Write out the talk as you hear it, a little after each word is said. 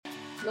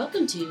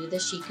Welcome to the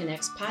She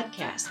Connects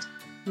podcast.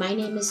 My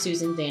name is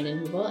Susan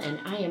Vanden Heuvel,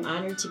 and I am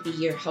honored to be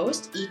your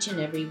host each and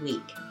every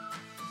week.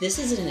 This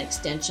is an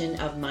extension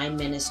of my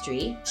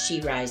ministry,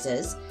 She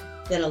Rises,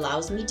 that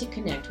allows me to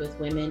connect with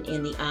women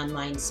in the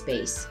online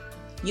space.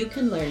 You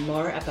can learn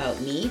more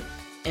about me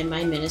and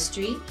my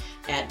ministry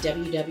at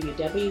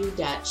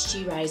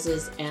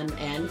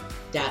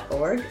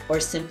www.sherisesmn.org or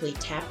simply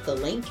tap the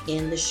link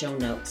in the show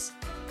notes.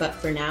 But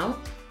for now,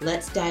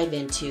 let's dive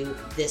into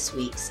this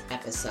week's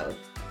episode.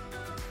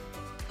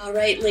 All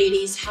right,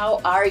 ladies,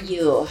 how are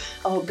you?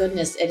 Oh,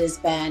 goodness, it has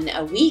been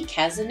a week,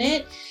 hasn't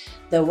it?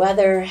 The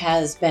weather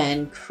has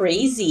been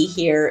crazy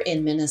here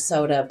in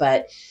Minnesota,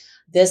 but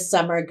this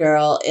summer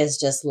girl is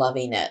just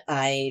loving it.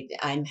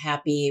 I'm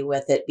happy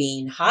with it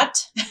being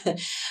hot.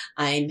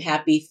 I'm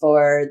happy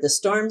for the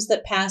storms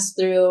that pass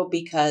through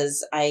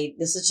because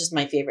this is just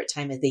my favorite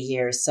time of the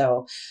year.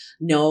 So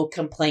no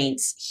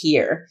complaints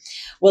here.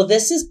 Well,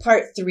 this is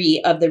part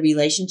 3 of the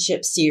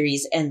relationship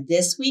series. And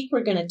this week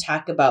we're going to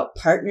talk about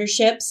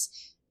partnerships,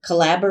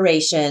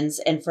 collaborations,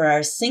 and for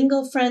our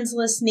single friends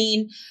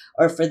listening,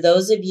 or for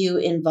those of you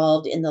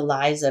involved in the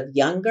lives of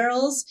young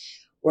girls,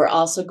 we're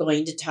also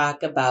going to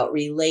talk about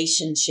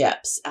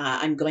relationships.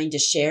 I'm going to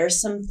share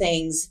some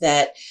things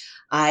that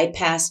I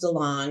passed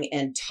along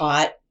and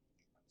taught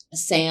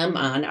Sam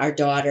on, our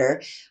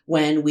daughter,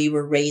 when we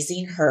were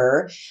raising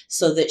her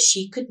so that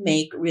she could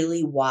make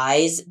really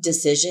wise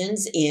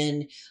decisions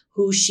in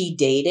who she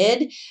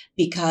dated,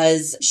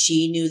 because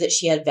she knew that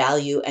she had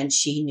value and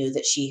she knew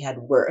that she had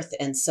worth.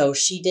 And so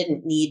she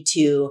didn't need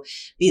to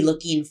be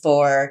looking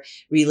for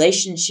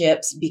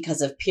relationships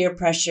because of peer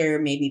pressure,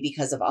 maybe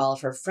because of all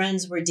of her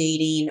friends were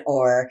dating,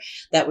 or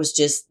that was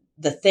just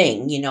the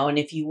thing, and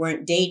if you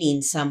weren't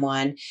dating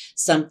someone,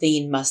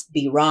 something must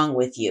be wrong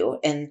with you.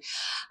 And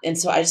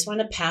so I just want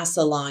to pass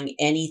along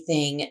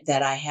anything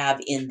that I have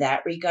in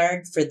that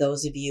regard for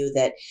those of you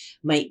that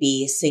might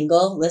be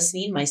single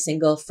listening, my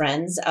single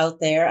friends out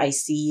there, I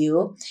see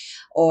you.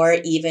 Or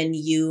even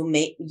you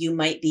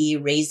might be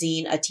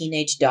raising a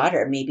teenage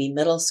daughter, maybe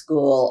middle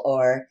school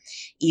or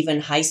even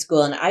high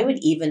school. And I would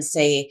even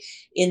say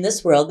in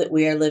this world that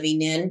we are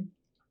living in,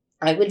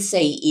 I would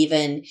say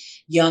even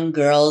young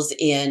girls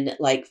in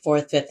like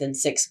 4th, 5th, and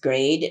 6th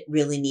grade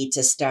really need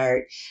to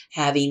start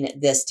having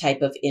this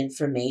type of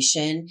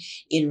information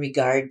in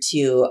regard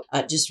to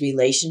just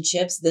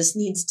relationships. This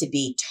needs to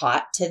be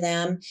taught to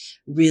them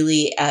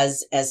really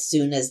as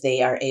soon as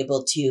they are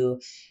able to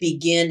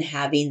begin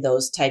having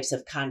those types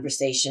of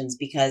conversations,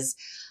 because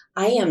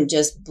I've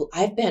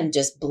been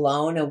just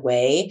blown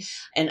away,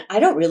 and I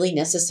don't really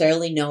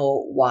necessarily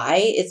know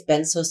why it's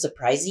been so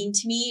surprising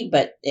to me,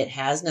 but it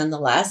has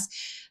nonetheless,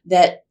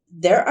 that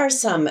there are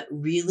some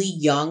really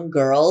young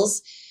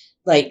girls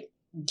like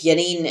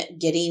getting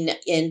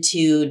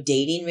into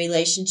dating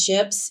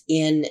relationships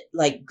in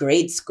like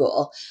grade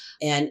school.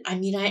 And I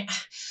mean, I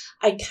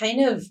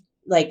kind of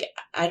like,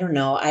 I don't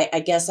know, I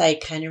guess I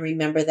kind of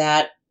remember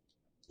that.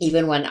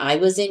 Even when I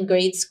was in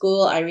grade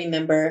school, I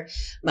remember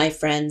my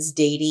friends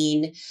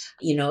dating,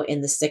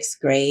 in the 6th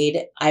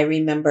grade. I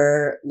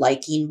remember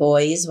liking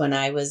boys when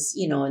I was,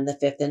 in the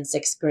 5th and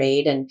 6th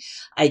grade. And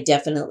I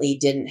definitely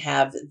didn't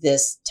have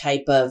this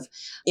type of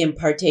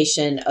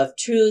impartation of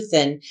truth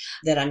and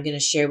that I'm going to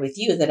share with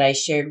you that I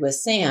shared with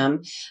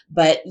Sam.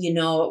 But,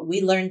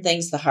 we learn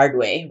things the hard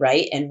way,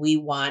 right? And we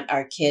want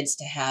our kids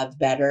to have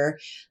better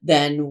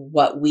than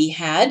what we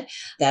had.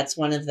 That's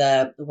one of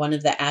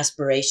the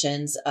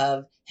aspirations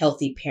of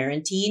healthy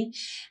parenting.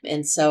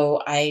 And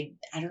so I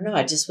don't know,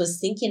 I just was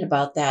thinking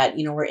about that.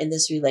 We're in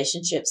this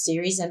relationship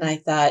series, and I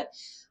thought,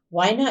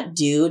 why not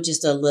do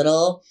just a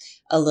little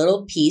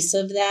piece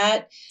of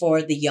that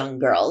for the young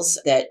girls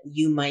that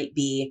you might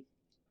be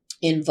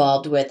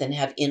involved with and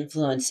have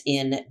influence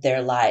in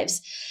their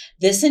lives.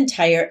 This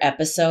entire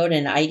episode,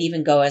 and I'd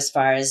even go as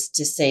far as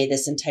to say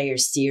this entire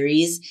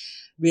series,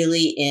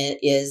 really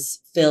is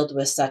filled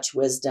with such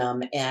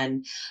wisdom.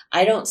 And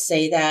I don't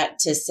say that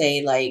to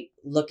say like,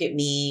 look at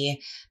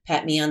me,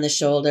 pat me on the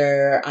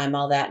shoulder, I'm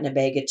all that in a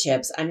bag of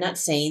chips. I'm not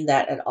saying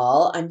that at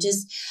all. I'm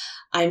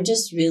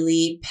just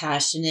really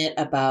passionate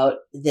about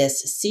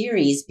this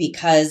series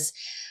because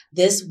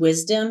this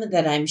wisdom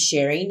that I'm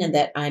sharing and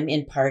that I'm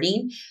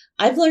imparting,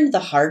 I've learned the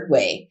hard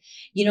way.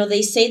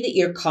 They say that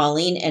your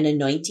calling and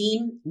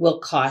anointing will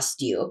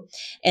cost you.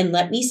 And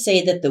let me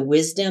say that the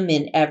wisdom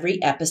in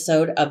every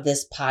episode of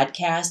this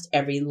podcast,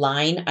 every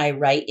line I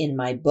write in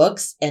my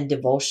books and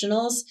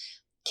devotionals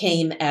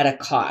came at a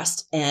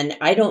cost. And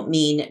I don't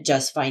mean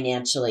just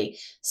financially.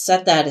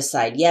 Set that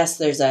aside. Yes,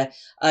 there's a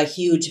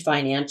huge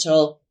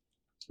financial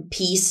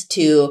piece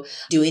to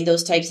doing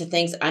those types of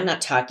things. I'm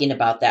not talking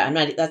about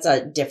that. That's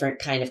a different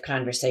kind of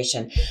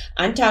conversation.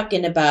 I'm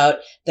talking about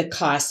the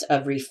cost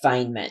of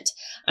refinement.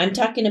 I'm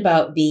talking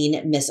about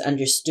being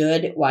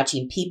misunderstood,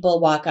 watching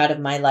people walk out of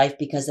my life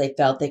because they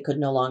felt they could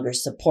no longer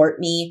support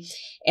me,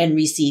 and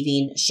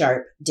receiving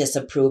sharp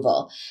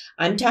disapproval.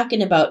 I'm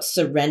talking about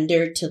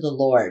surrender to the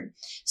Lord,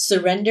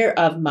 surrender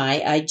of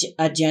my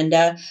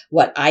agenda,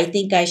 what I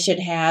think I should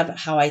have,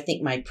 how I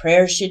think my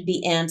prayers should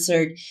be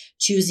answered,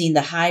 choosing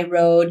the high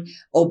road,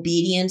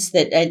 obedience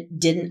that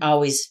didn't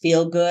always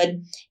feel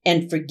good,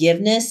 and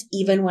forgiveness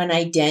even when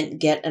I didn't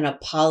get an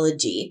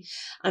apology.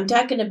 I'm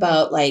talking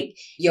about like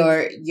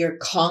your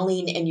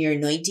calling and your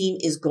anointing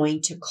is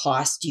going to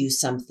cost you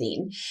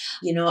something.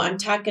 I'm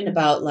talking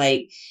about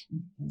like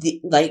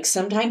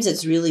sometimes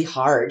it's really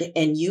hard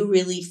and you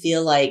really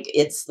feel like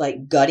it's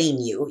like gutting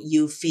you.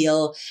 You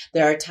feel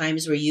there are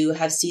times where you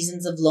have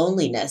seasons of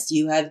loneliness,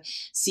 you have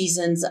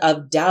seasons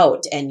of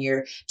doubt, and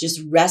you're just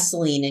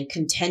wrestling and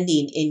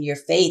contending in your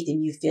faith.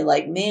 And you feel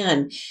like,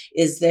 man,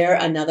 is there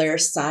another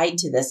side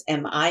to this?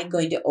 Am I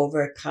going to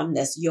overcome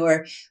this?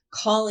 Your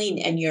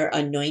calling and your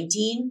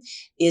anointing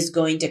is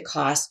going to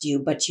cost you,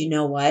 but you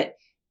know what?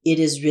 It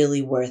is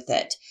really worth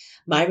it.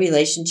 My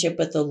relationship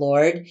with the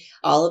Lord,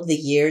 all of the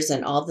years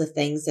and all the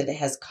things that it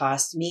has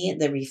cost me,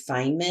 the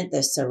refinement,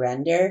 the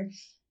surrender,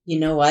 you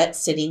know what?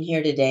 Sitting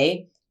here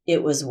today,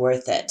 it was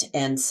worth it.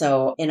 And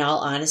so in all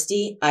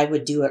honesty, I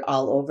would do it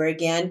all over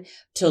again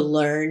to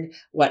learn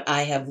what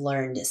I have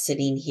learned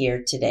sitting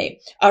here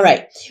today. All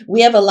right.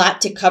 We have a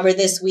lot to cover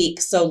this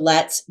week, so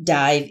let's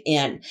dive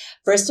in.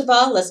 First of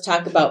all, let's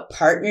talk about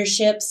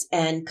partnerships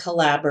and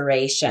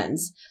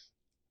collaborations.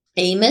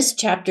 Amos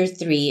chapter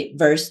 3,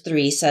 verse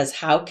 3 says,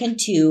 "How can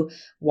two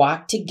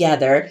walk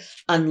together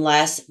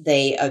unless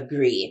they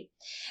agree?"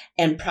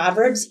 And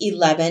Proverbs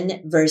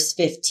 11, verse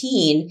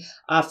 15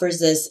 offers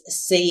this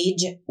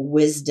sage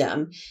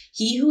wisdom.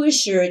 "He who is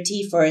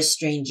surety for a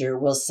stranger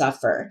will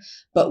suffer,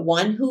 but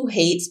one who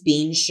hates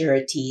being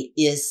surety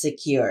is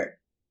secure."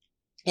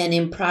 And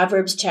in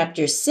Proverbs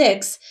chapter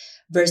 6,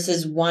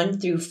 verses 1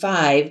 through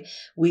 5,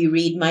 we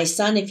read, "My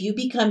son, if you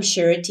become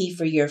surety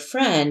for your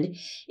friend,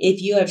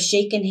 if you have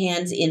shaken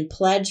hands in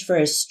pledge for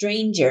a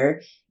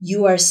stranger,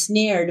 you are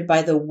snared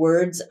by the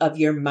words of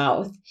your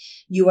mouth.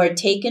 You are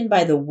taken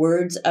by the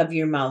words of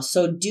your mouth.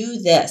 So do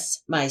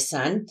this, my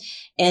son,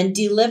 and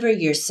deliver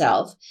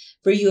yourself,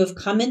 for you have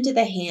come into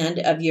the hand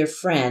of your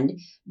friend.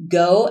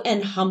 Go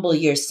and humble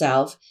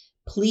yourself,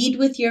 plead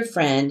with your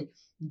friend,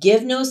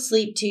 give no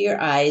sleep to your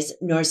eyes,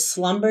 nor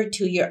slumber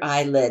to your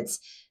eyelids.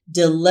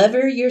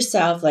 Deliver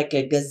yourself like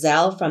a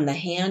gazelle from the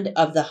hand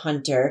of the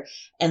hunter,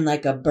 and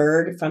like a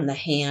bird from the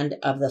hand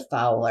of the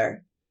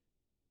fowler."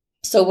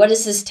 So what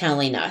is this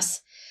telling us?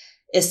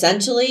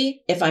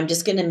 Essentially, if I'm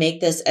just going to make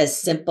this as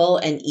simple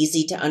and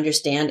easy to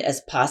understand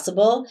as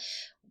possible,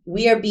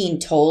 we are being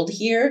told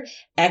here,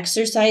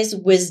 exercise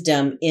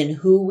wisdom in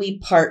who we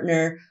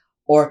partner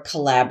or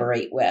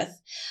collaborate with.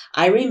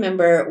 I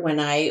remember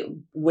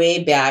when way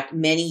back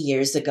many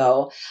years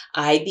ago,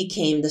 I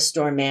became the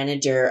store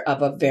manager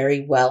of a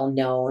very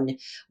well-known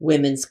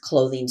women's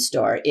clothing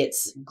store.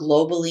 It's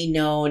globally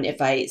known.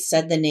 If I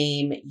said the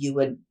name, you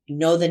would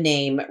know the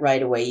name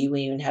right away. You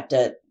wouldn't even have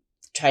to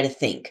try to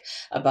think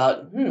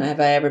about,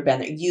 have I ever been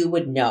there? You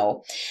would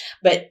know.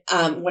 But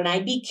when I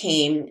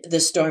became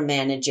the store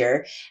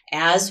manager,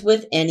 as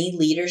with any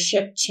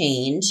leadership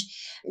change,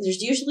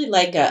 there's usually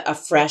like a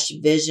fresh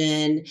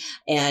vision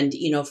and,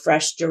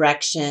 fresh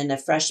direction, a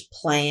fresh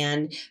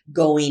plan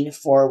going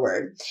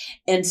forward.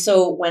 And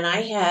so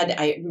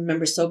I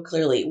remember so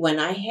clearly when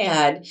I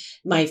had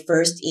my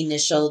first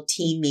initial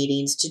team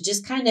meetings to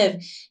just kind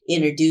of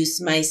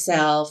introduce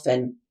myself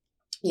and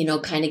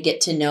kind of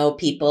get to know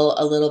people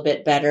a little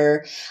bit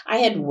better. I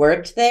had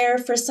worked there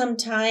for some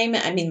time.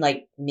 I mean,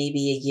 like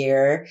maybe a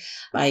year.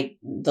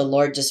 The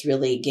Lord just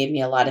really gave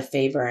me a lot of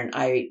favor, and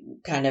I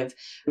kind of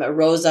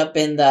rose up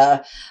in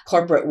the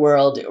corporate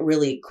world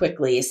really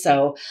quickly.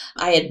 So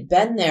I had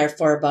been there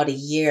for about a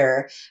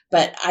year,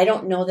 but I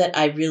don't know that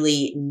I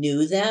really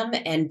knew them.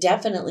 And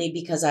definitely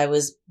because I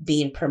was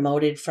being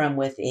promoted from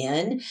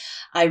within,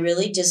 I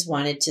really just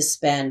wanted to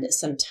spend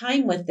some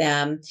time with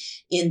them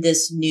in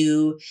this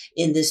new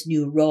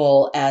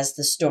role as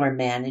the store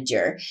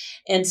manager.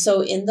 And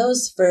so in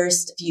those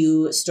first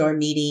few store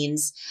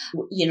meetings,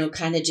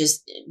 kind of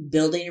just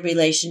building a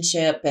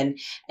relationship. And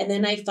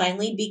then I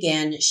finally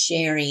began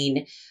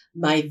sharing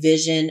my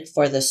vision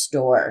for the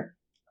store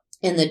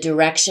and the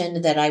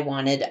direction that I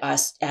wanted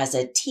us as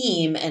a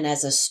team and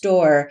as a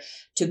store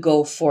to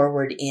go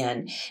forward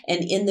in.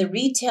 And in the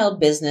retail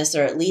business,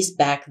 or at least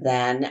back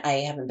then, I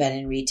haven't been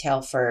in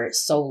retail for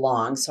so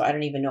long, so I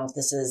don't even know if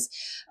this is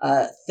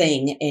a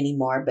thing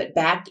anymore. But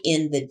back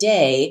in the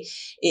day,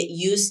 it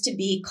used to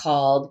be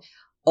called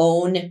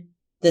Own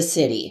the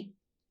City.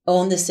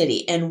 Own the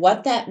City. And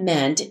what that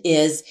meant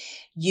is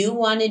You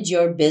wanted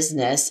your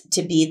business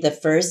to be the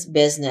first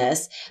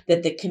business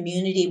that the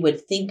community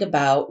would think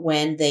about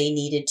when they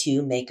needed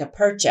to make a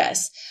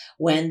purchase.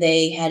 When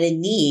they had a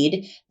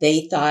need,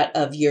 they thought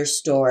of your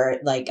store,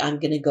 like, I'm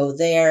going to go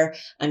there.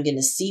 I'm going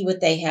to see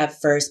what they have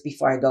first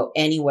before I go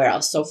anywhere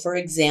else. So for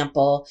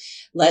example,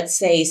 let's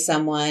say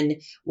someone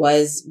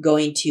was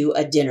going to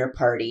a dinner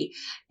party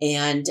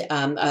and,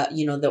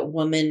 the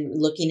woman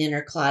looking in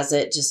her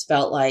closet just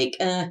felt like,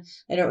 I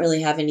don't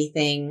really have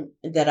anything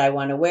that I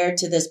want to wear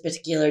to this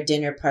particular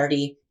dinner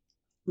party,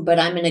 but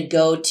I'm going to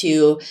go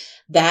to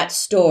that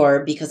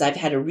store because I've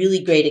had a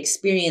really great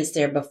experience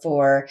there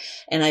before.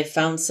 And I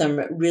found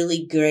some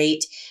really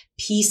great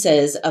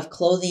pieces of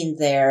clothing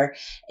there.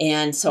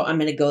 And so I'm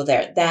going to go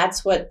there.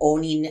 That's what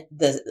owning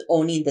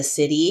the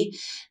city.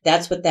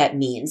 That's what that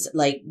means.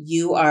 Like,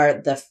 you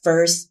are the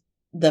first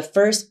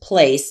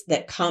place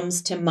that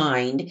comes to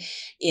mind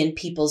in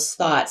people's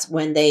thoughts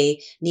when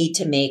they need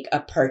to make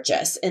a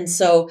purchase. And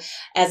so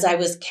as I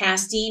was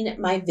casting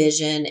my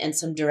vision and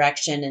some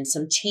direction and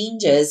some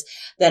changes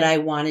that I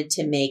wanted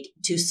to make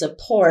to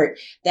support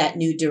that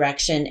new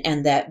direction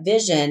and that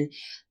vision,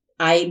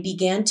 I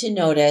began to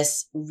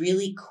notice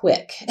really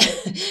quick,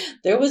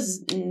 there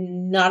was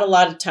not a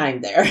lot of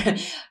time there,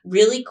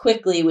 really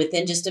quickly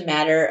within just a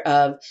matter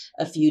of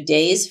a few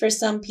days for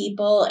some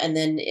people. And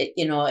then,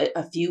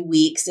 a few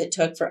weeks it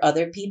took for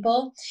other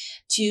people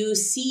to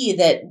see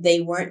that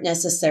they weren't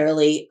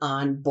necessarily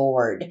on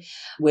board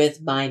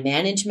with my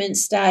management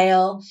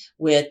style,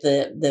 with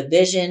the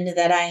vision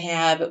that I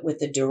have, with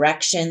the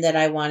direction that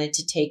I wanted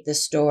to take the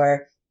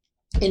store.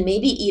 And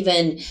maybe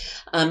even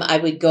I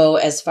would go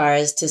as far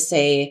as to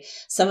say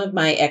some of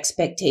my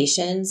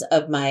expectations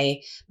of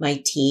my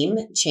team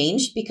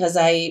changed because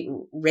I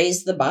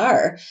raised the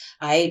bar.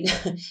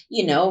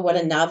 What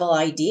a novel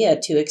idea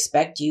to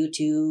expect you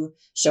to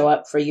show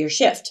up for your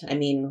shift. I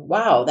mean,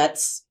 wow,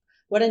 that's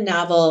what a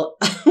novel,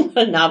 what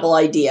a novel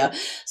idea.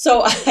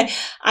 So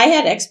I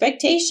had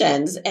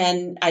expectations,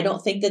 and I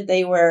don't think that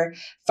they were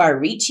far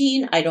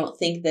reaching. I don't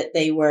think that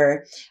they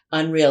were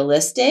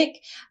unrealistic.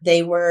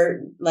 They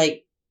were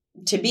like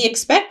to be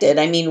expected.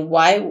 I mean,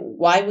 why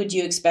would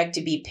you expect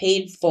to be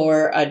paid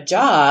for a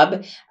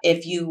job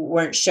if you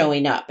weren't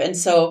showing up? And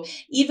so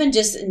even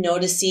just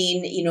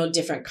noticing,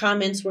 different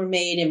comments were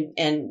made,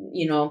 and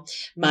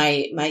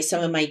my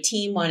some of my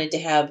team wanted to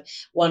have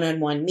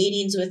one-on-one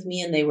meetings with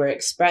me, and they were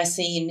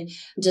expressing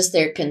just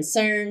their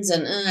concerns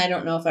and I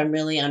don't know if I'm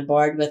really on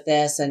board with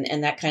this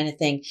and that kind of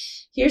thing.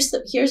 Here's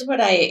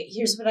what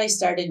I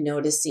started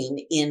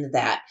noticing in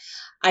that.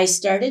 I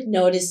started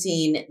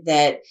noticing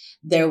that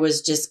there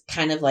was just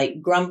kind of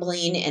like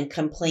grumbling and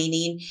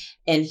complaining.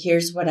 And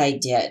here's what I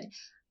did.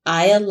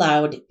 I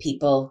allowed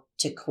people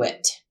to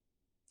quit.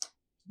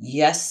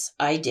 Yes,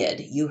 I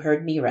did. You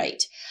heard me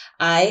right.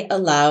 I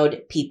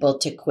allowed people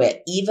to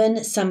quit,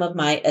 even some of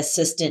my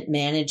assistant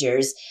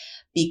managers,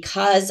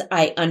 because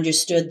I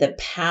understood the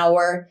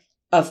power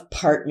of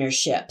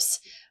partnerships,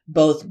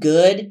 both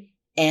good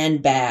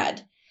and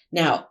bad.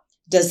 Now,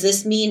 does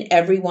this mean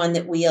everyone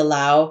that we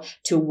allow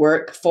to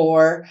work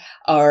for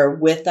or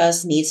with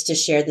us needs to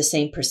share the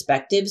same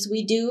perspectives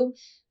we do?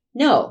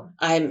 No,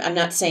 I'm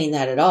not saying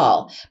that at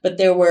all. But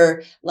there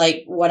were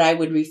like what I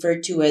would refer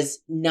to as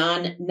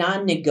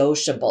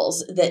non-negotiables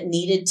that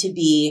needed to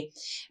be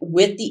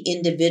with the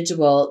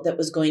individual that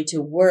was going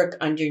to work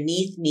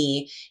underneath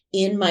me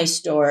in my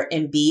store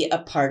and be a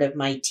part of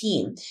my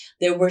team.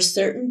 There were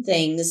certain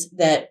things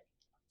that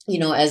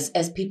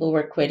as people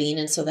were quitting.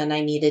 And so then I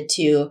needed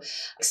to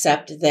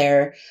accept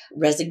their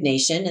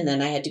resignation. And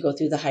then I had to go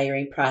through the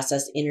hiring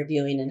process,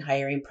 interviewing and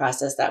hiring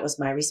process. That was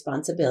my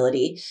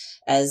responsibility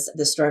as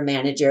the store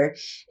manager.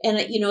 And,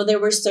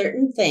 there were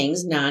certain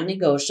things,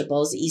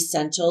 non-negotiables,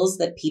 essentials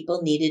that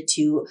people needed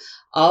to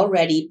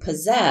already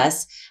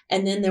possess.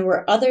 And then there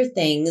were other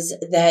things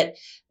that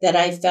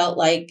I felt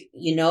like,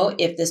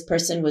 if this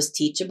person was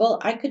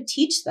teachable, I could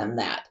teach them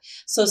that.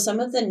 So some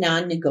of the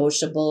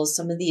non-negotiables,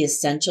 some of the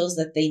essentials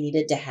that they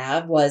needed to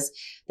have was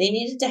they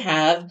needed to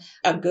have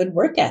a good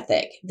work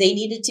ethic. They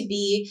needed to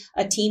be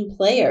a team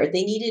player.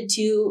 They needed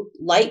to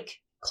like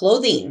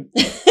clothing,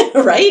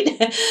 right?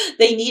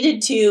 They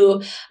needed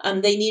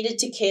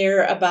to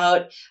care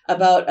about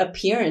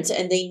appearance,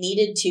 and they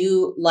needed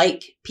to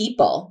like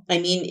people. I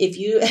mean,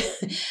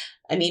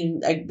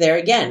 there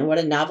again, what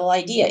a novel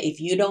idea. If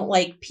you don't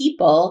like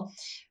people,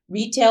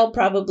 retail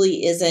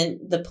probably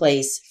isn't the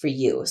place for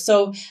you.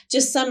 So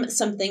just some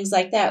things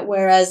like that.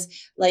 Whereas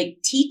like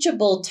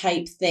teachable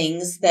type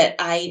things that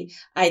I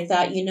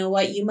thought,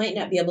 you might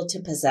not be able to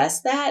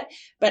possess that,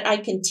 but I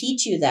can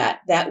teach you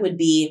that. That would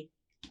be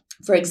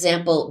For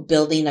example,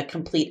 building a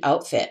complete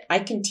outfit. I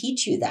can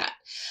teach you that.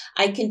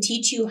 I can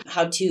teach you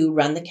how to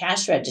run the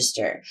cash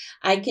register.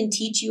 I can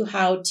teach you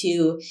how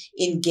to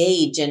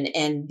engage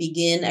and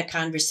begin a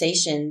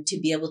conversation to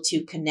be able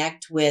to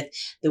connect with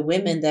the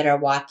women that are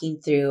walking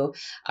through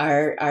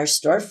our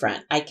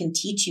storefront. I can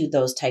teach you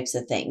those types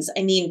of things.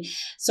 I mean,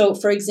 so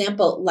for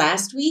example,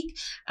 last week,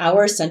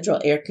 our central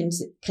air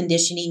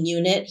conditioning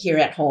unit here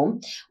at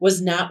home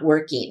was not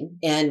working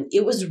and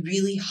it was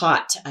really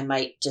hot. I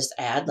might just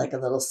add like a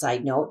little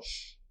side note.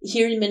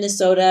 Here in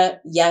Minnesota,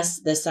 yes,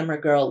 the summer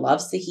girl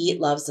loves the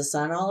heat, loves the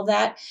sun, all of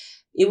that.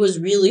 It was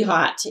really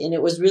hot and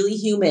it was really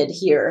humid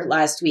here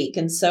last week.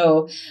 And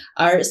so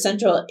our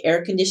central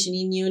air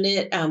conditioning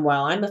unit,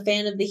 while I'm a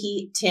fan of the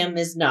heat, Tim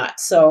is not.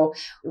 So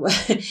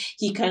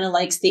he kind of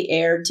likes the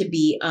air to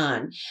be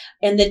on.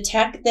 And the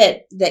tech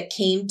that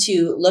came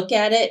to look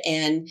at it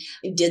and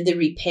did the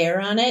repair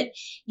on it,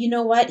 you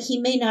know what? He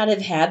may not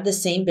have had the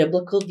same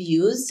biblical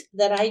views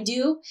that I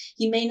do.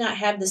 He may not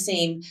have the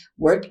same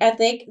work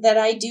ethic that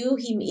I do.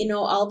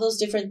 All those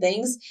different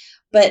things.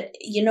 But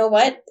you know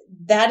what?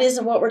 That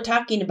isn't what we're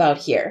talking about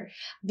here.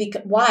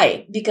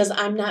 Why? Because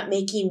I'm not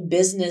making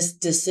business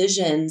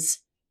decisions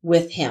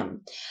with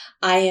him.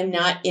 I am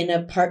not in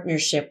a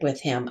partnership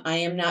with him. I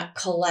am not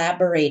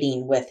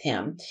collaborating with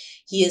him.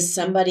 He is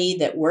somebody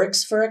that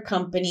works for a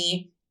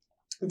company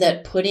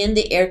that put in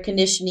the air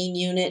conditioning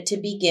unit to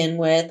begin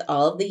with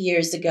all of the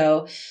years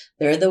ago.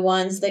 They're the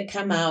ones that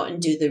come out and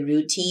do the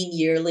routine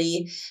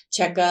yearly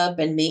checkup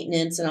and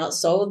maintenance and all.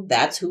 So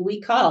that's who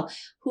we call.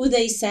 Who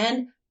they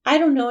send, I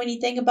don't know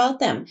anything about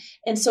them.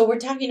 And so we're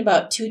talking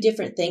about two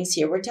different things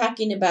here. We're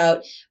talking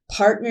about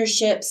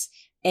partnerships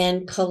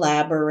and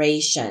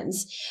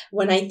collaborations.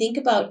 When I think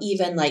about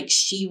even like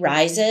She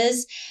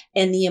Rises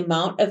and the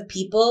amount of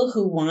people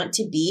who want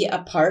to be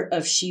a part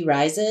of She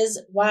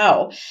Rises,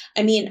 wow.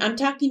 I mean, I'm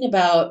talking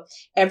about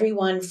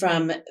everyone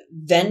from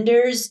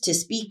vendors to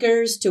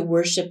speakers to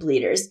worship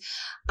leaders.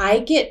 I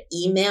get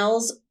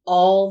emails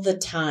all the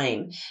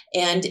time.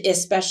 And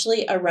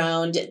especially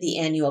around the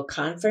annual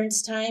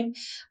conference time,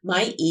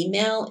 my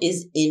email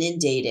is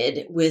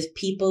inundated with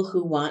people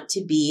who want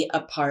to be a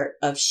part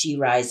of She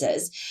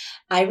Rises.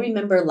 I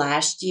remember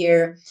last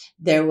year,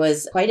 there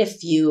was quite a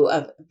few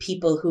of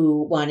people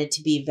who wanted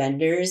to be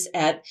vendors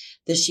at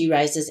the She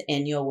Rises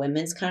annual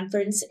women's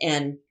conference.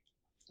 And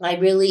I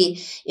really,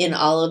 in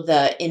all of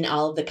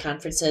the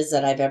conferences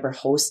that I've ever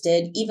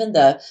hosted, even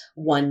the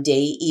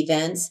one-day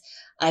events,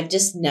 I've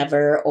just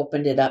never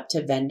opened it up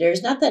to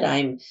vendors. Not that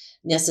I'm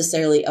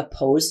necessarily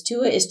opposed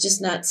to it. It's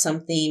just not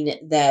something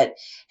that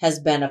has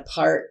been a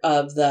part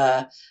of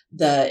the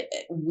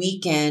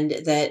weekend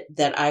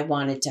that I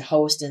wanted to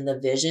host and the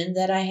vision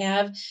that I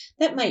have.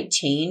 That might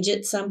change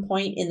at some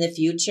point in the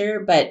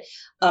future, but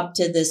up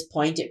to this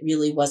point, it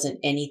really wasn't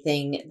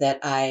anything that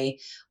I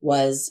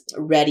was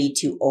ready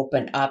to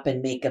open up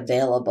and make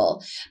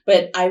available.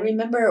 But I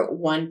remember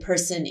one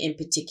person in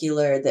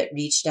particular that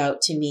reached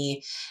out to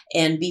me,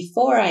 and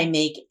before I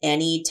make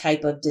any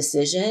type of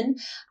decision,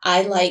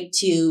 I like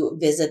to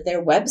visit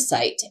their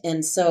website.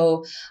 And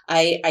so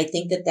I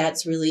think that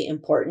that's really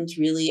important,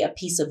 really a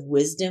piece of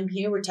wisdom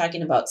here. We're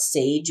talking about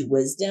sage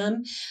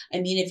wisdom. I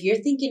mean, if you're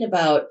thinking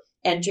about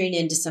entering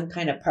into some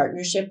kind of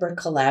partnership or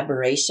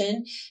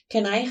collaboration,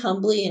 can I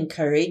humbly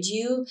encourage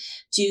you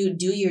to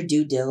do your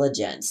due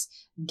diligence,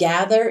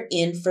 gather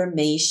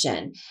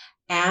information,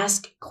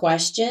 ask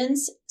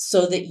questions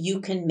so that you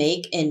can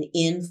make an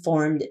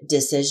informed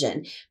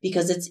decision,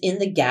 because it's in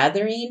the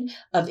gathering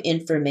of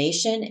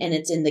information and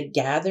it's in the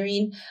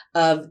gathering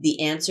of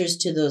the answers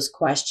to those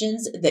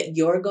questions that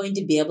you're going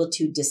to be able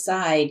to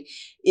decide,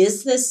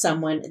 is this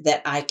someone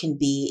that I can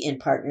be in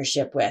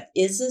partnership with?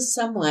 Is this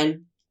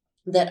someone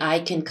that I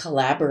can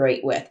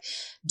collaborate with?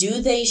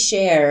 Do they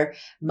share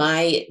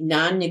my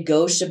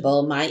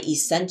non-negotiable, my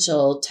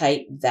essential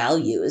type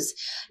values?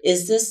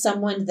 Is this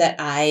someone that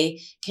I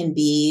can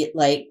be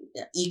like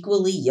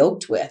equally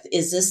yoked with?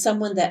 Is this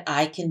someone that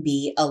I can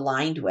be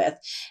aligned with?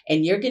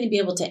 And you're going to be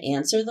able to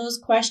answer those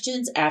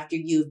questions after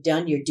you've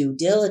done your due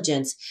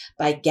diligence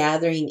by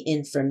gathering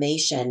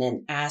information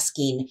and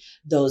asking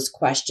those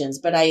questions.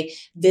 But I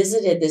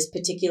visited this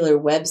particular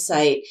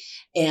website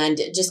and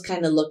just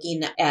kind of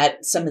looking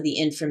at some of the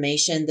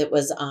information that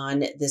was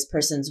on this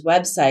person's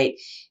website,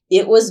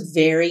 it was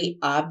very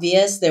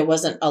obvious. There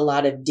wasn't a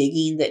lot of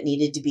digging that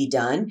needed to be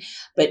done,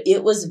 but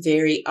it was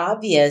very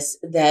obvious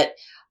that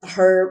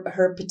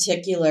her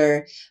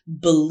particular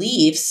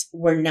beliefs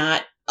were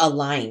not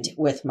aligned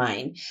with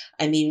mine.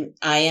 I mean,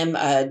 I am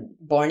a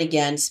born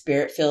again,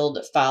 spirit-filled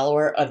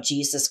follower of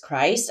Jesus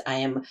Christ.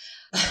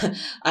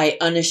 I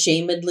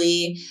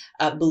unashamedly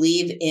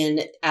believe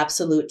in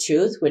absolute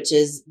truth, which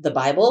is the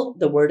Bible,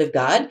 the Word of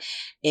God.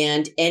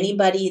 And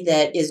anybody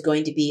that is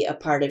going to be a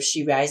part of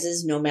She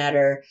Rises, no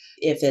matter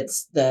if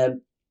it's the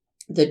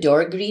the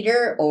door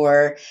greeter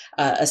or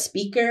a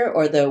speaker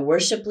or the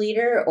worship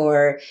leader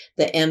or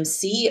the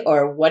MC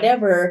or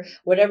whatever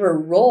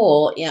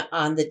role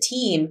on the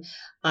team,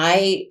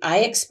 I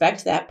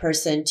expect that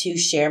person to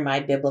share my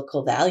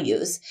biblical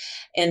values.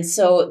 And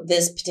so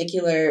this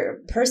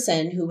particular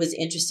person who was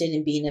interested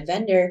in being a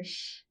vendor,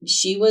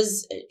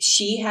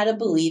 she had a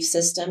belief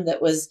system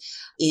that was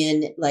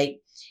in like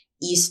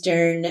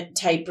Eastern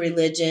type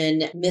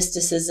religion,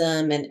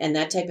 mysticism, and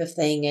that type of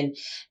thing.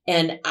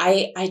 And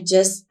I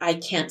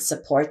can't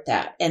support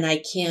that. And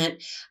I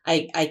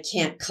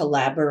can't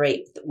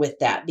collaborate with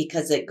that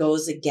because it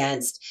goes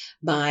against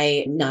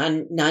my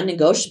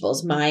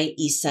non-negotiables, my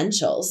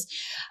essentials.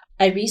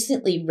 I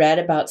recently read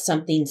about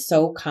something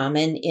so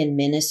common in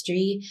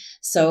ministry.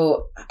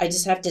 So I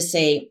just have to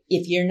say,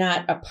 if you're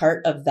not a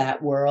part of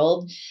that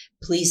world,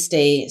 please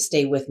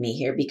stay with me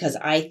here, because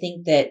I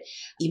think that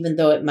even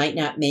though it might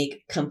not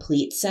make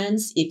complete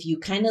sense, if you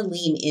kind of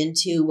lean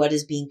into what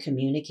is being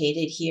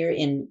communicated here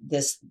in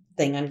this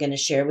thing I'm going to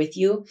share with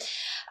you,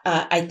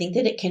 I think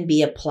that it can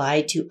be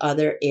applied to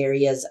other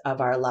areas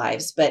of our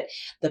lives. But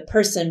the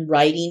person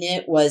writing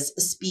it was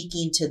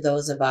speaking to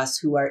those of us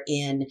who are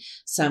in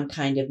some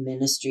kind of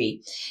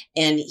ministry.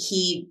 And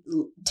he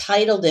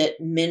titled it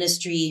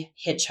Ministry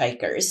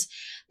Hitchhikers.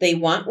 They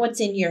want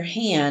what's in your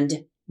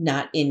hand,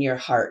 not in your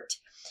heart.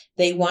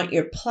 They want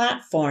your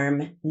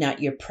platform,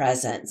 not your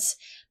presence.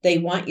 They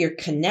want your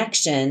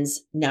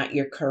connections, not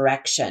your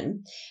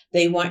correction.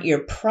 They want your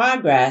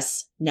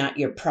progress, not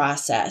your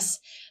process.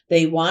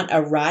 They want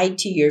a ride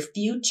to your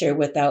future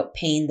without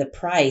paying the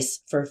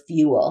price for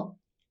fuel.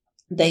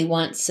 They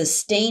want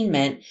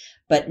sustainment,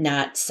 but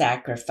not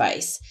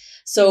sacrifice.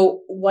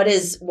 So what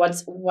is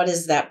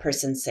that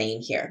person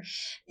saying here?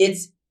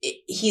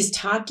 He's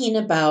talking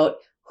about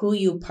who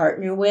you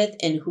partner with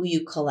and who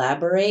you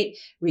collaborate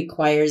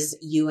requires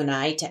you and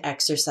I to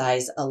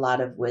exercise a lot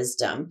of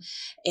wisdom.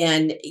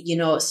 And,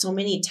 so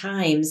many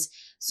times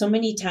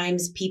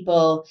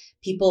people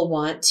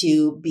want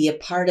to be a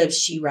part of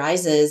She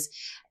Rises.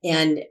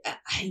 And,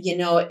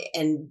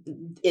 and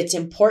it's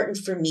important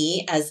for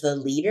me as the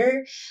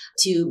leader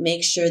to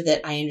make sure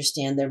that I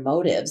understand their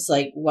motives.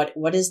 Like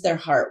what is their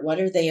heart? What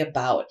are they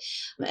about?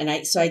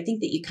 So I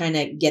think that you kind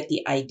of get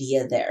the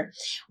idea there.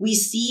 We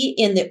see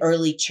in the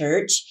early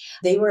church,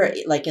 they were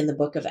like in the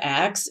book of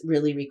Acts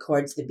really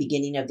records the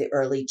beginning of the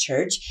early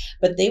church,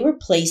 but they were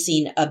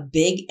placing a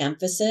big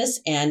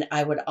emphasis, and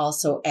I would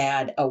also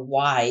add a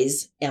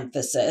wise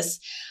emphasis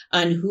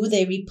on who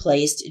they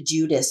replaced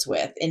Judas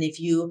with. And if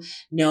you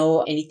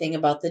know anything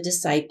about the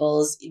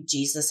disciples,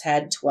 Jesus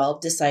had 12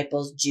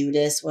 disciples.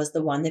 Judas was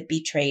the one that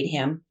betrayed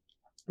him.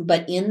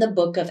 But in the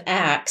book of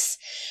Acts,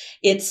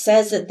 it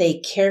says that they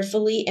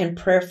carefully and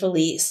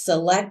prayerfully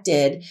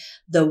selected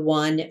the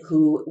one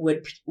who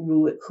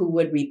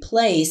would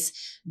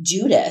replace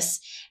Judas.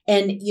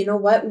 And you know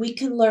what? We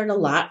can learn a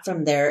lot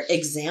from their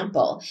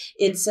example.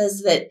 It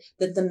says that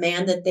the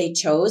man that they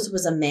chose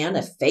was a man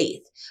of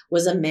faith,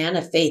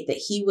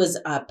 that he was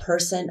a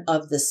person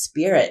of the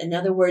Spirit. In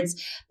other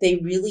words, they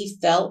really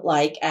felt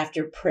like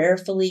after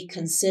prayerfully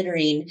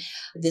considering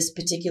this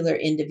particular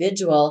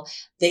individual,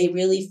 they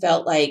really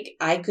felt like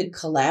I could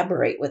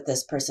collaborate with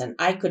this person.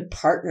 I could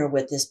partner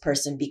with this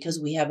person because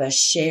we have a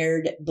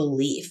shared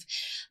belief.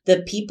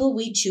 The people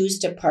we choose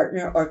to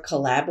partner or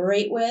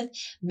collaborate with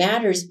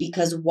matters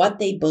because what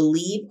they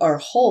believe or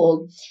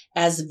hold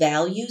as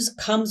values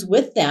comes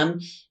with them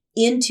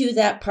into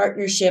that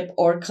partnership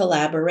or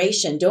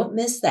collaboration. Don't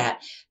miss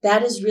that.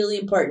 That is really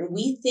important. I'm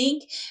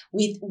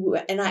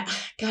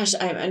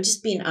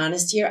just being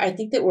honest here. I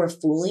think that we're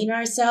fooling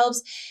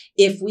ourselves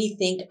if we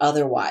think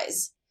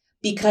otherwise,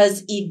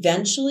 because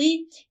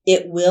eventually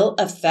it will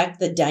affect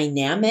the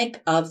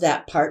dynamic of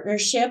that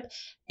partnership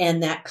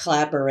and that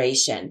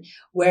collaboration.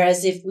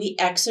 Whereas if we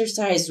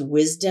exercise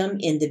wisdom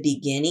in the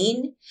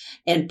beginning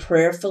and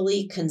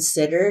prayerfully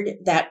considered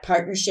that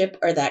partnership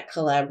or that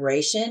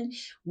collaboration,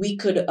 we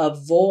could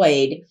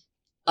avoid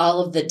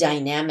all of the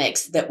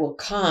dynamics that will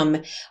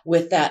come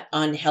with that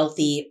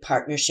unhealthy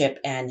partnership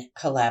and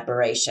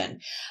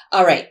collaboration.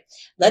 All right,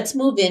 let's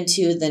move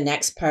into the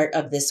next part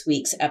of this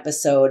week's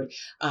episode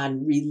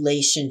on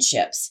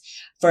relationships.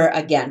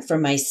 For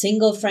my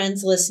single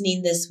friends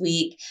listening this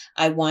week,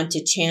 I want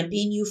to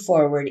champion you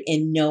forward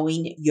in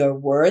knowing your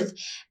worth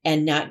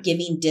and not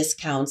giving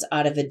discounts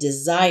out of a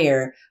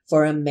desire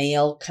for a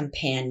male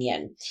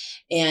companion.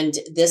 And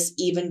this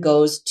even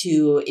goes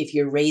to if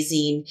you're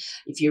raising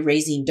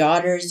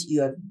daughters,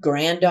 you have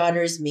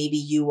granddaughters, maybe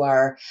you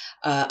are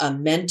a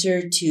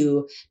mentor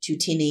to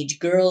teenage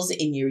girls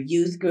in your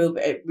youth group.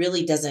 It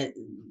really doesn't,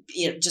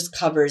 just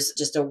covers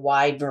just a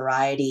wide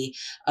variety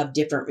of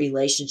different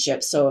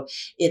relationships. So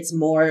it's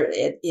more,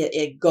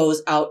 it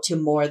goes out to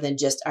more than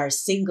just our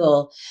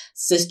single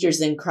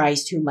sisters in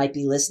Christ who might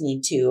be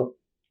listening to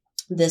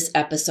this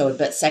episode.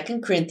 But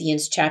 2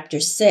 Corinthians chapter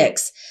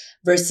 6,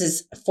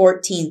 verses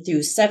 14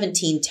 through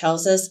 17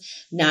 tells us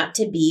not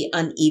to be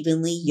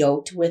unevenly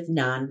yoked with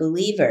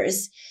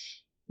non-believers.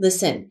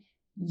 Listen,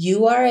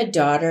 you are a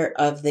daughter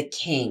of the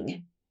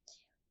King.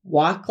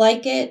 Walk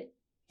like it,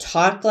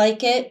 talk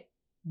like it,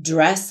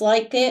 dress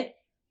like it,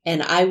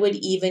 and I would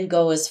even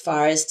go as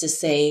far as to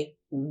say,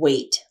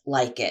 wait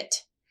like it.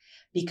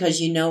 Because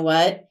you know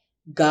what?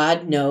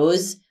 God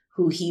knows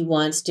who he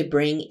wants to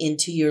bring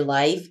into your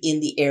life in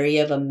the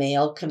area of a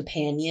male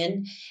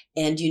companion.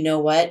 And you know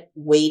what?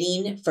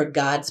 Waiting for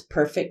God's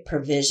perfect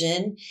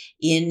provision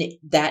in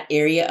that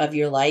area of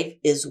your life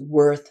is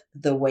worth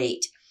the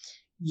wait.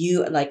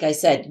 You, like I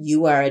said,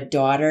 you are a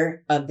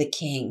daughter of the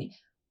King.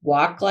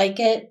 Walk like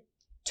it,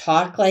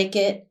 talk like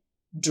it,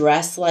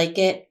 dress like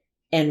it,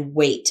 and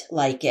wait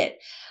like it.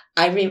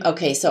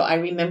 So I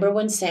remember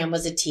when Sam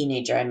was a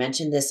teenager. I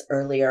mentioned this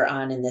earlier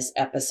on in this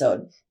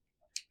episode.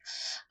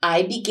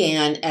 I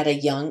began at a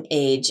young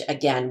age,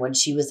 again, when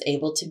she was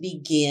able to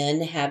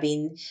begin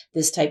having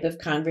this type of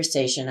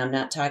conversation. I'm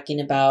not talking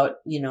about,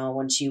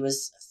 when she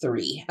was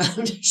 3.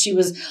 She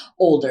was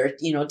older,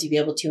 to be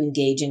able to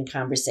engage in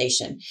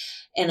conversation.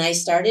 And I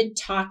started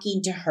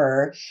talking to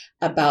her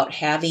about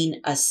having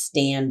a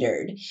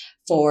standard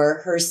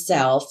for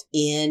herself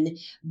in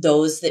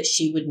those that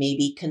she would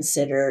maybe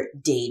consider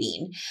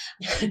dating.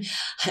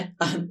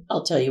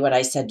 I'll tell you what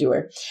I said to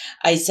her.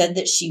 I said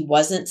that she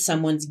wasn't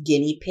someone's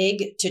guinea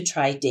pig to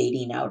try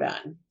dating out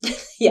on.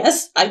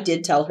 Yes, I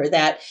did tell her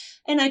that.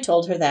 And I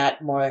told her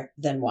that more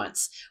than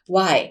once.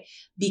 Why?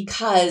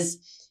 Because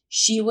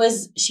she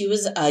was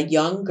a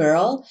young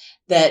girl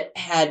that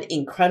had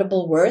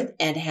incredible worth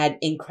and had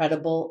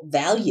incredible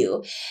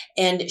value.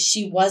 And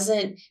she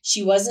wasn't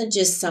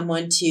just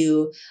someone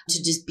to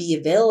just be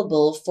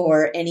available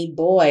for any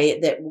boy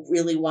that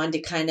really wanted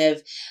to kind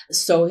of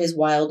sow his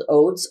wild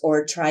oats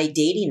or try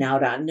dating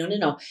out on.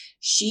 No.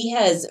 She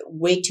has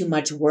way too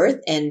much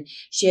worth and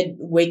she had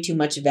way too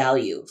much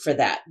value for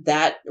that.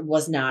 That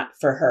was not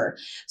for her.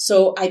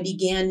 So I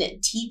began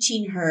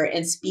teaching her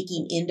and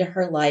speaking into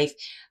her life,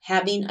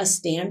 having a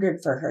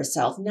standard for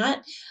herself,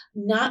 not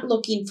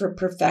looking for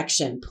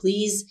perfection.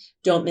 Please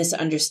don't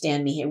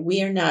misunderstand me here.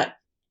 We are not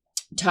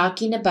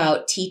talking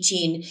about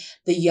teaching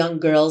the young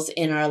girls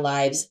in our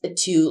lives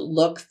to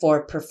look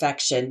for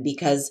perfection,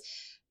 because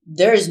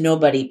there's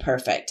nobody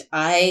perfect.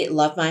 I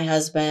love my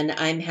husband.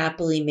 I'm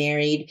happily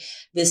married.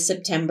 This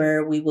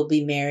September, we will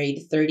be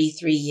married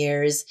 33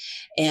 years.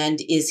 And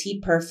is he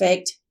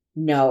perfect?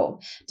 No.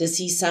 Does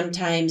he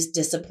sometimes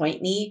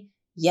disappoint me?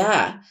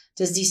 Yeah.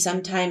 Does he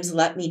sometimes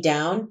let me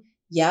down?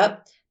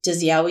 Yep.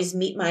 Does he always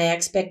meet my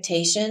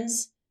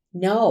expectations?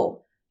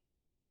 No.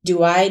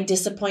 Do I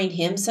disappoint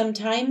him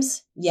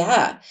sometimes?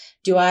 Yeah.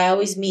 Do I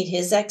always meet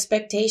his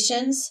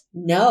expectations?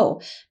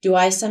 No. Do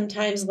I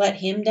sometimes let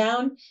him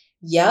down?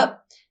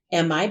 Yep.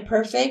 Am I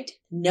perfect?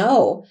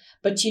 No.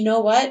 But you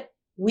know what?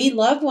 We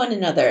love one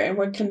another and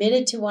we're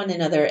committed to one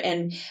another.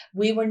 And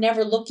we were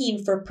never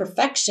looking for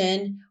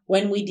perfection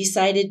when we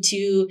decided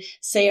to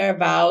say our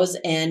vows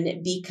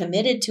and be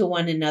committed to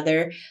one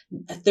another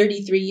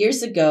 33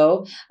 years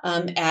ago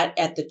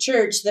at the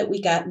church that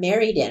we got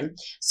married in.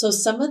 So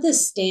some of the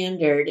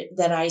standard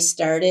that I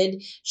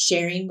started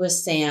sharing with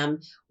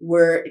Sam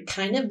were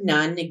kind of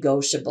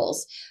non-negotiables,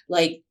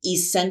 like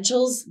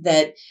essentials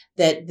that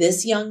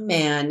this young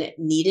man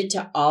needed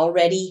to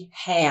already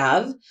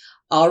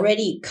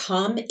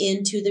come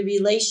into the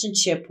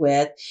relationship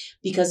with,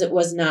 because it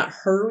was not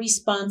her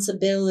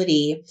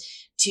responsibility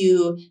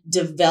to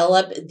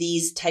develop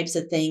these types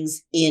of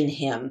things in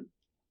him.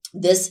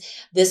 This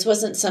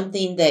wasn't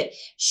something that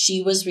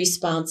she was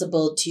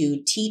responsible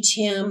to teach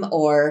him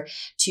or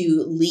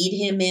to lead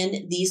him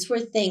in. These were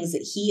things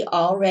that he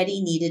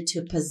already needed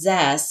to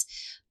possess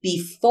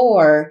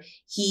before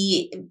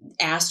he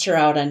asked her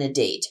out on a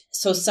date.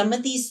 So some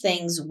of these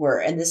things were,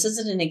 and this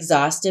isn't an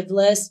exhaustive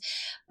list,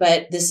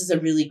 but this is a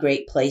really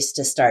great place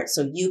to start.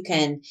 So you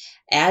can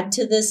add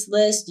to this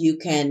list, you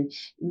can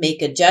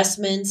make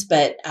adjustments,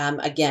 but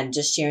again,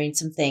 just sharing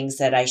some things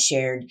that I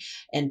shared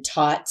and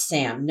taught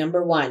Sam.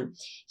 Number 1,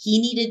 he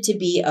needed to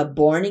be a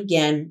born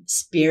again,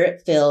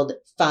 spirit-filled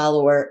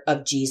follower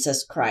of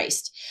Jesus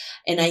Christ.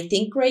 And I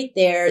think right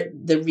there,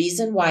 the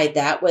reason why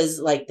that was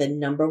like the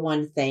number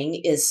 1 thing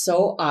is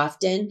so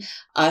often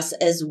us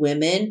as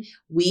women,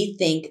 we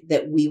think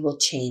that we will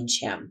change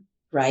him,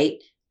 right?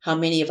 How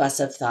many of us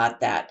have thought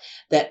that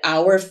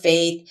our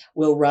faith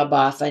will rub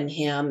off on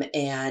him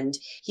and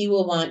he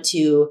will want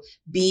to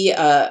be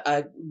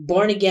a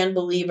born again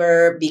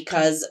believer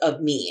because of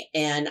me.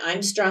 And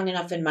I'm strong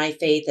enough in my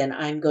faith and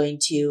I'm going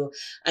to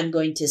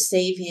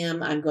save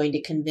him. I'm going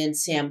to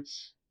convince him.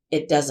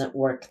 It doesn't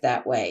work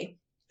that way.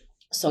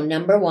 So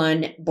number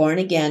 1, born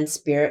again,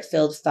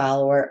 spirit-filled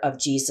follower of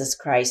Jesus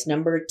Christ.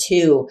 Number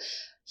 2,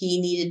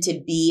 he needed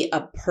to be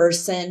a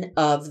person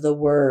of the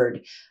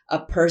word, a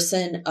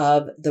person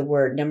of the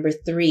word. Number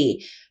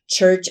 3,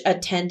 church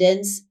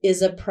attendance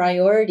is a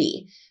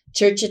priority.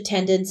 Church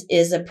attendance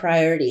is a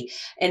priority.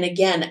 And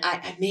again,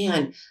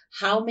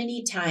 how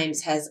many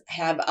times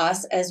have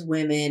us as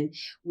women,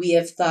 we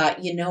have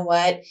thought, you know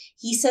what,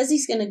 he says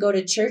he's going to go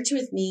to church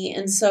with me.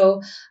 And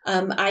so,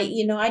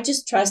 I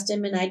just trust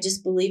him and I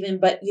just believe him.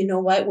 But you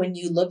know what, when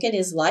you look at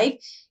his life,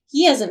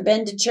 he hasn't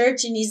been to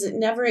church and he's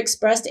never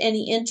expressed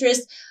any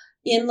interest.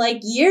 in like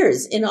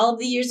years, in all of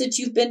the years that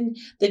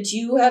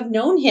you have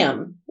known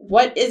him.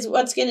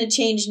 What's going to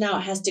change now?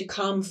 It has to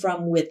come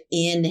from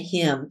within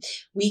him.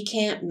 We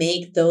can't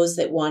make those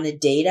that want to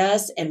date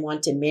us and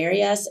want to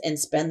marry us and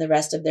spend the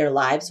rest of their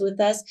lives with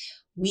us.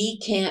 We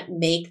can't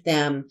make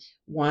them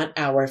want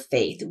our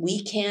faith.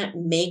 We can't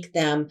make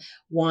them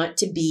want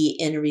to be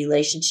in a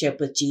relationship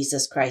with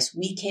Jesus Christ.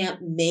 We can't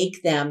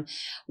make them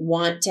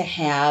want to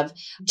have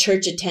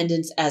church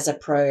attendance as a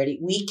priority.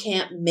 We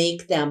can't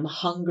make them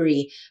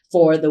hungry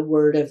for the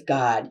word of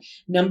God.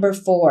 Number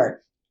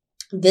 4,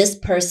 this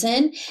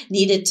person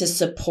needed to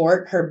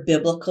support her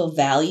biblical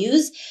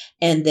values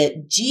and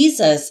that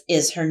Jesus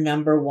is her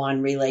number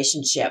 1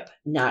 relationship,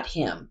 not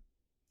him.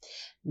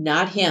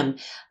 Not him.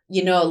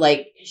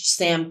 Like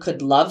Sam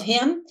could love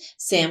him.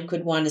 Sam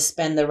could want to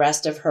spend the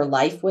rest of her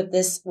life with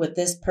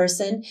this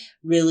person,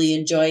 really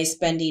enjoy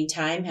spending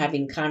time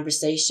having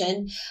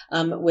conversation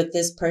with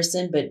this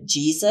person. But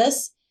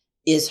Jesus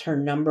is her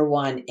number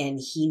 1, and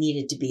he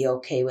needed to be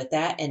okay with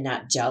that and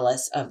not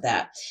jealous of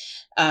that.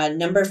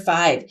 Number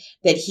 5,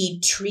 that he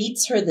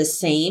treats her the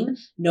same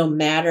no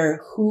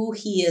matter who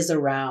he is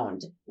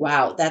around.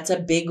 Wow, that's a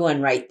big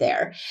one right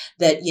there.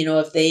 That,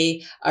 if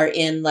they are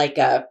in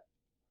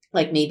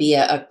like maybe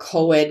a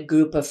co-ed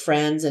group of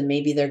friends and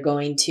maybe they're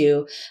going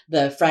to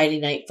the Friday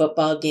night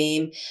football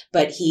game,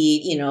 but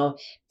he,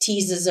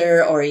 teases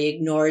her or he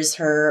ignores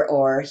her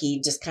or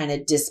he just kind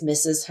of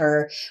dismisses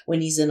her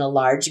when he's in a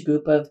large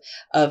group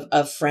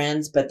of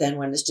friends. But then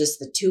when it's just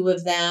the two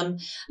of them,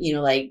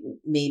 like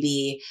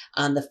maybe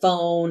on the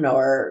phone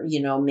or,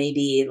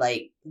 maybe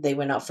like they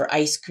went out for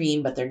ice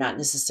cream, but they're not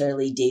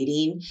necessarily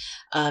dating.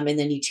 And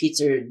then he treats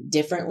her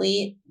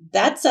differently.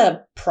 That's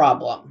a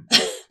problem.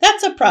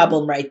 That's a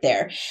problem right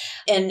there.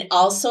 And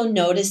also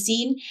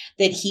noticing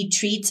that he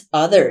treats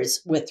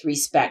others with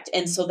respect.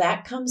 And so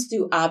that comes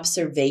through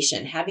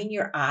observation, having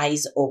your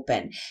eyes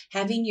open,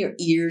 having your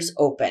ears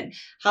open.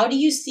 How do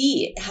you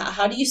see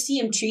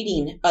him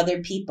treating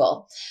other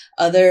people?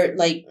 Other,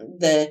 like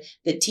the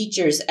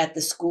teachers at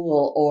the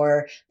school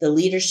or the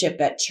leadership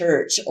at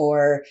church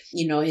or,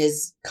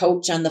 his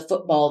coach on the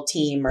football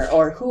team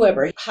or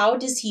whoever. How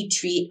does he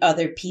treat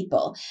other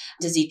people?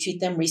 Does he treat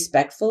them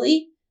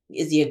respectfully?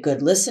 Is he a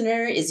good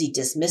listener? Is he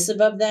dismissive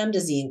of them?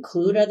 Does he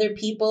include other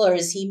people? Or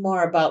is he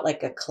more about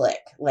like a clique?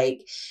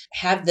 Like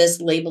have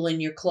this label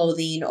in your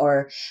clothing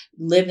or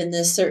live in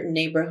this certain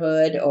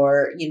neighborhood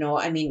or,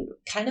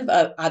 kind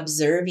of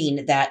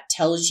observing that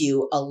tells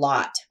you a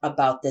lot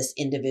about this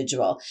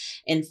individual.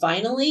 And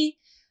finally,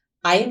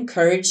 I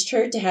encouraged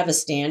her to have a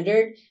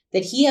standard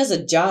that he has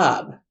a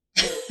job.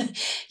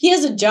 He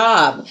has a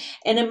job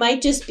and it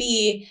might just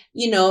be,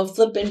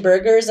 flipping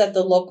burgers at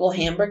the local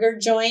hamburger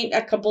joint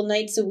a couple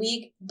nights a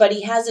week, but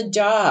he has a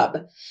job.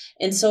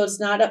 And so it's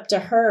not up to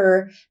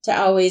her to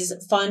always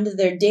fund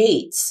their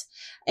dates.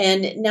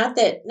 And not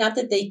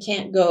that they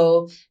can't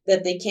go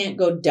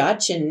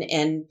Dutch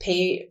and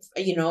pay,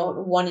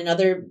 one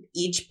another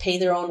each pay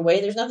their own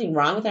way. There's nothing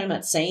wrong with that. I'm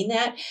not saying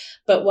that.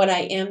 But what I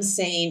am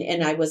saying,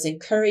 and I was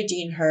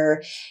encouraging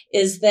her,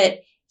 is that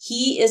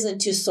he isn't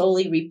to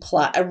solely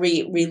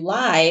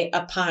rely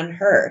upon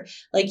her.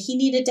 Like he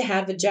needed to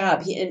have a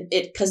job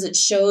because it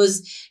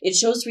shows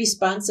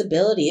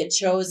responsibility. It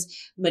shows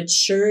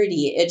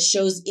maturity. It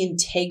shows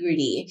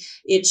integrity.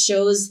 It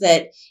shows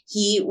that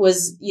he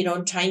was,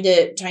 trying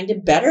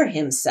to better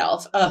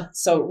himself.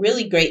 So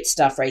really great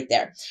stuff right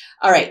there.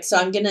 All right. So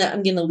I'm going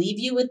to leave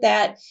you with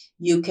that.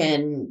 You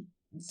can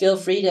feel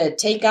free to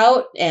take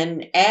out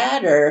and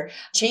add or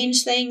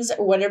change things,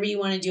 whatever you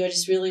want to do. I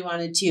just really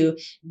wanted to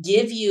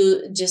give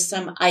you just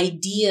some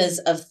ideas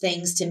of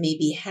things to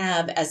maybe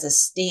have as a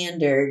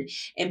standard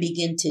and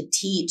begin to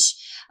teach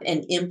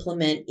and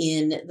implement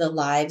in the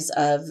lives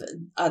of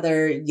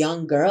other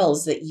young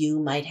girls that you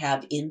might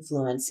have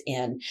influence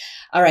in.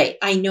 All right.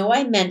 I know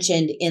I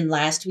mentioned in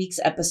last week's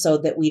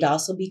episode that we'd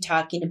also be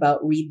talking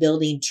about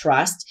rebuilding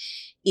trust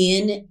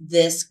in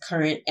this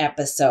current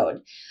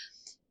episode.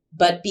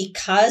 But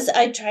because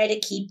I try to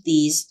keep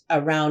these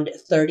around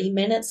 30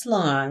 minutes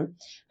long,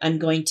 I'm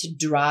going to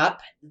drop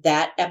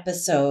that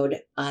episode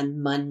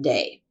on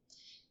Monday.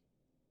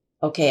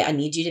 Okay, I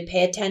need you to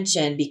pay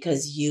attention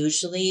because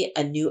usually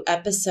a new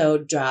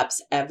episode drops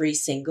every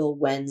single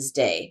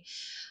Wednesday.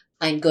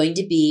 I'm going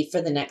to be, for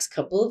the next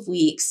couple of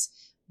weeks,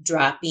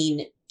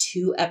 dropping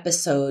 2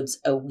 episodes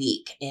a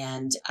week.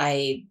 And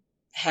I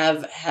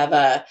have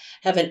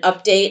an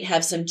update,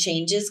 have some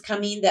changes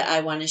coming that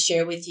I want to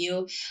share with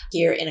you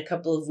here in a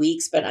couple of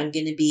weeks, but I'm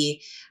going to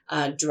be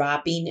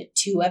dropping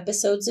 2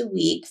 episodes a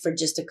week for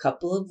just a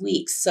couple of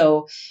weeks.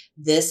 So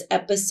this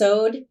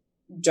episode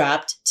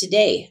dropped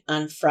today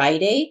on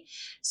Friday.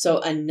 So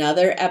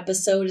another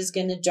episode is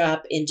going to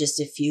drop in just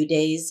a few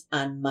days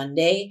on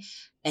Monday.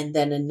 And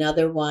then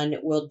another one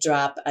will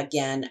drop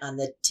again on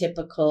the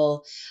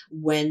typical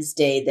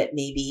Wednesday that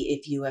maybe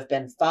if you have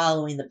been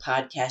following the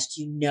podcast,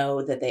 you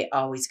know that they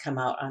always come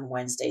out on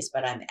Wednesdays,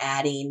 but I'm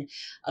adding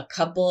a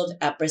couple of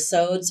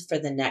episodes for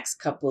the next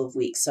couple of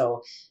weeks.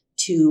 So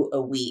 2 a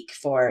week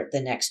for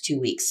the next 2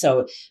 weeks.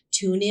 So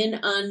tune in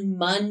on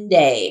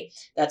Monday.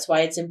 That's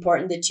why it's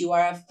important that you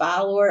are a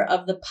follower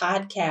of the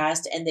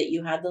podcast and that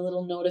you have the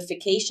little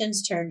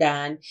notifications turned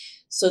on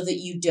so that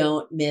you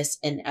don't miss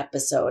an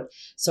episode.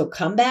 So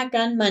come back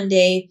on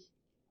Monday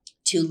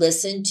to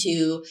listen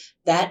to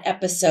that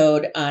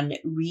episode on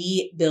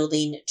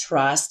rebuilding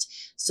trust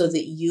so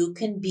that you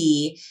can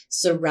be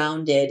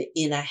surrounded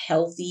in a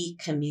healthy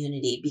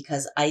community,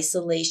 because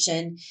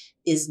isolation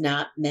is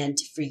not meant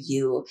for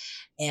you.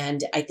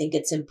 And I think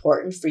it's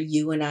important for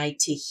you and I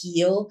to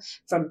heal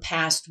from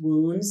past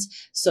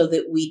wounds so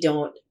that we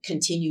don't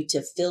continue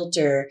to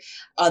filter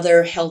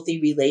other healthy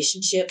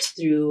relationships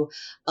through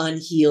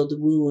unhealed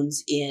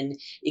wounds in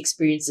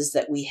experiences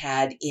that we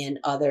had in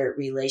other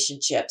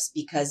relationships,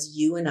 because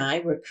you and I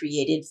were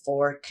created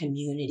for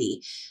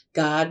community.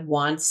 God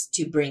wants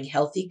to bring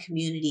healthy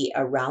community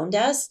around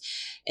us.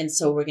 And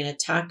so we're going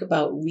to talk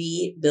about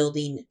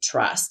rebuilding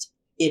trust.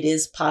 It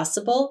is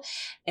possible,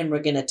 and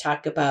we're going to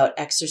talk about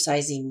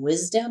exercising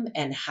wisdom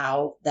and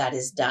how that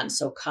is done.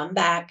 So come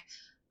back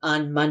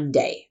on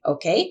Monday,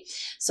 okay?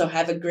 So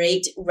have a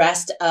great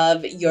rest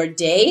of your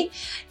day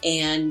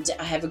and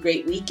have a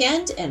great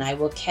weekend, and I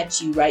will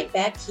catch you right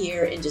back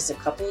here in just a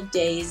couple of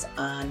days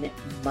on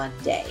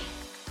Monday.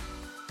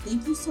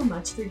 Thank you so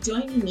much for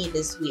joining me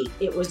this week.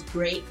 It was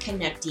great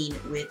connecting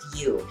with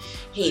you.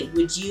 Hey,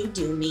 would you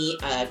do me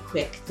a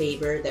quick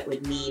favor that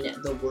would mean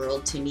the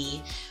world to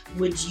me?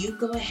 Would you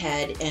go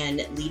ahead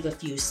and leave a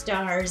few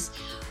stars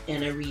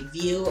and a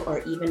review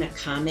or even a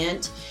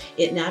comment?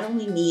 It not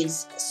only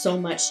means so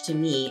much to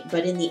me,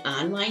 but in the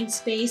online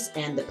space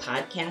and the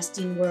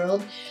podcasting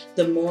world,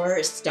 the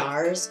more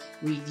stars,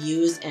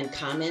 reviews, and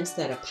comments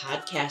that a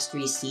podcast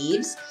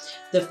receives,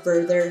 the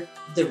further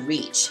the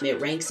reach.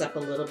 It ranks up a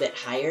little bit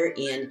higher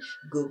in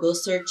Google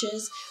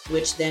searches,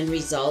 which then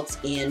results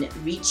in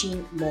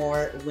reaching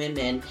more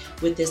women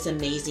with this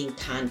amazing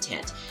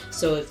content.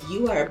 So if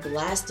you are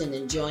blessed and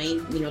enjoying,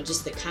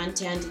 just the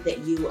content that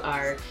you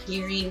are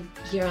hearing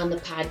here on the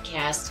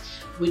podcast,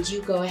 would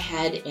you go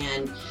ahead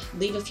and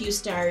leave a few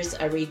stars,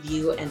 a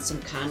review, and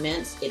some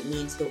comments? It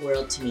means the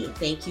world to me.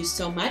 Thank you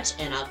so much,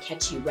 and I'll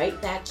catch you right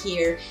back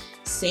here,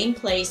 same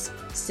place,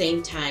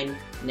 same time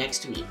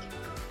next week.